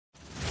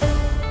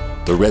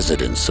The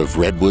residents of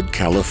Redwood,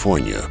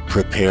 California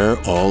prepare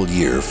all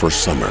year for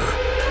summer.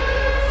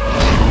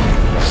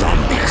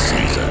 Zombie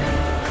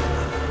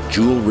season.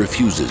 Jewel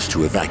refuses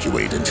to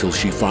evacuate until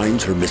she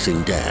finds her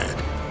missing dad.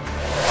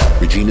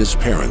 Regina's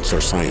parents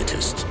are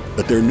scientists,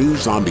 but their new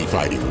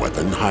zombie-fighting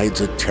weapon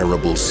hides a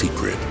terrible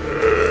secret.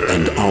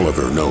 And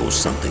Oliver knows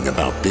something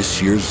about this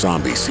year's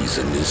zombie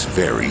season is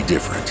very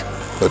different.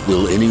 But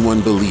will anyone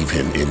believe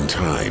him in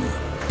time?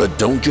 But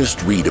don't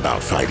just read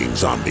about fighting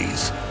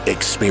zombies.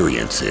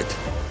 Experience it.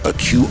 A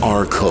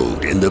QR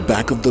code in the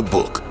back of the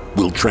book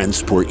will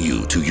transport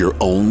you to your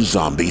own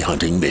zombie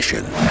hunting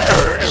mission.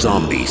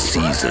 Zombie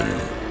season.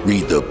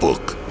 Read the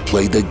book,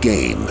 play the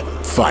game,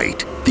 fight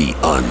the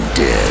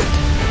undead.